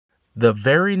The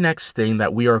very next thing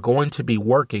that we are going to be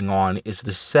working on is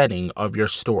the setting of your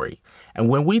story. And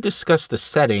when we discuss the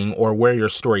setting or where your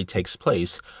story takes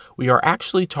place, we are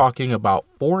actually talking about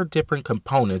four different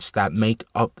components that make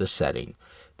up the setting.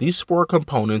 These four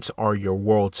components are your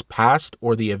world's past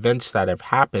or the events that have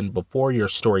happened before your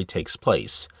story takes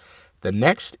place. The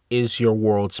next is your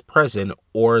world's present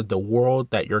or the world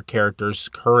that your characters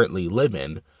currently live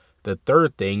in. The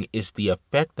third thing is the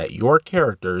effect that your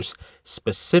characters,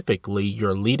 specifically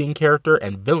your leading character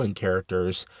and villain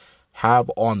characters,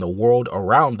 have on the world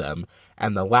around them.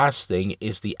 And the last thing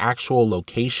is the actual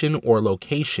location or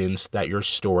locations that your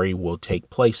story will take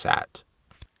place at.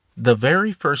 The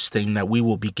very first thing that we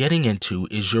will be getting into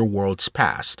is your world's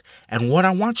past. And what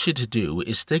I want you to do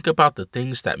is think about the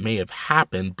things that may have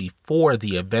happened before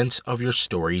the events of your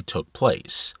story took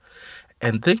place.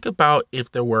 And think about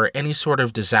if there were any sort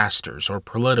of disasters or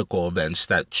political events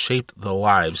that shaped the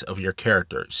lives of your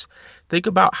characters. Think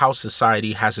about how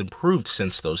society has improved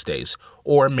since those days,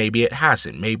 or maybe it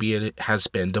hasn't. Maybe it has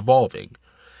been devolving.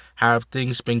 Have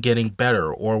things been getting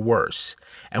better or worse?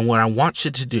 And what I want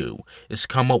you to do is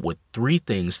come up with three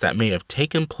things that may have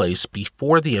taken place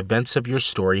before the events of your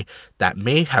story that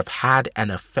may have had an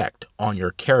effect on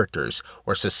your characters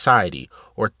or society,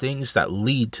 or things that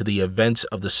lead to the events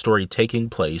of the story taking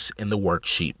place in the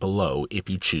worksheet below if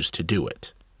you choose to do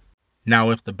it. Now,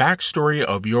 if the backstory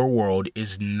of your world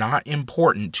is not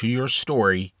important to your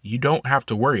story, you don't have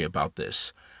to worry about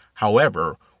this.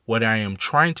 However, what I am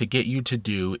trying to get you to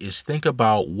do is think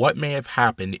about what may have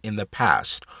happened in the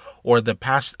past, or the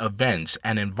past events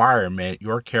and environment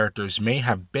your characters may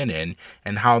have been in,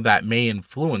 and how that may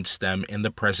influence them in the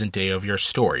present day of your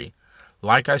story.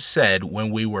 Like I said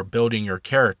when we were building your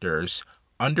characters,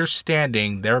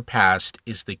 understanding their past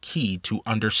is the key to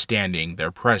understanding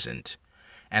their present.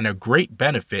 And a great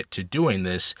benefit to doing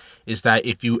this is that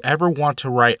if you ever want to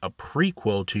write a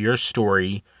prequel to your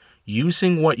story,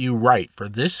 using what you write for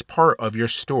this part of your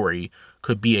story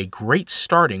could be a great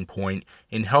starting point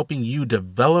in helping you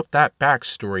develop that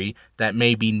backstory that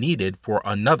may be needed for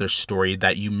another story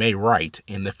that you may write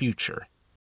in the future.